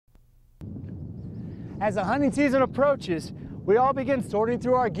As the hunting season approaches, we all begin sorting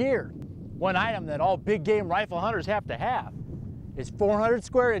through our gear. One item that all big game rifle hunters have to have is 400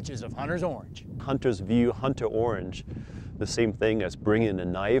 square inches of hunter's orange. Hunters view hunter orange the same thing as bringing a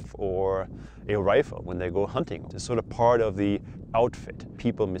knife or a rifle when they go hunting. It's sort of part of the outfit.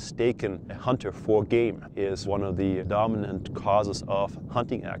 People mistaken a hunter for game is one of the dominant causes of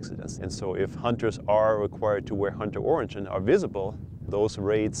hunting accidents. And so if hunters are required to wear hunter orange and are visible, those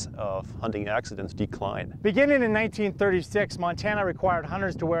rates of hunting accidents decline. Beginning in 1936, Montana required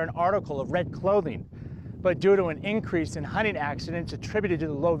hunters to wear an article of red clothing. But due to an increase in hunting accidents attributed to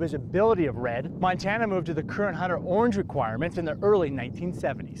the low visibility of red, Montana moved to the current hunter orange requirements in the early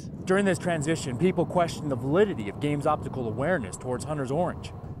 1970s. During this transition, people questioned the validity of game's optical awareness towards hunter's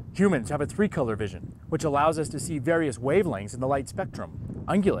orange. Humans have a 3-color vision, which allows us to see various wavelengths in the light spectrum.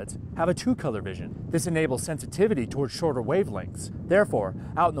 Ungulates have a 2-color vision. This enables sensitivity towards shorter wavelengths. Therefore,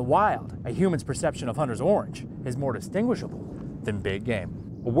 out in the wild, a human's perception of hunter's orange is more distinguishable than big game.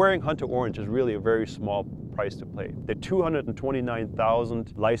 Wearing hunter orange is really a very small price to pay. The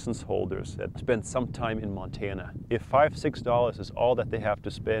 229,000 license holders that spend some time in Montana, if $5, $6 is all that they have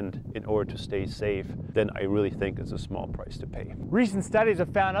to spend in order to stay safe, then I really think it's a small price to pay. Recent studies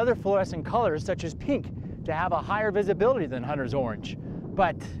have found other fluorescent colors, such as pink, to have a higher visibility than hunter's orange.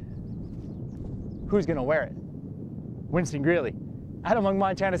 But who's gonna wear it? Winston Greeley, out among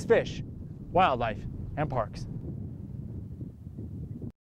Montana's fish, wildlife, and parks.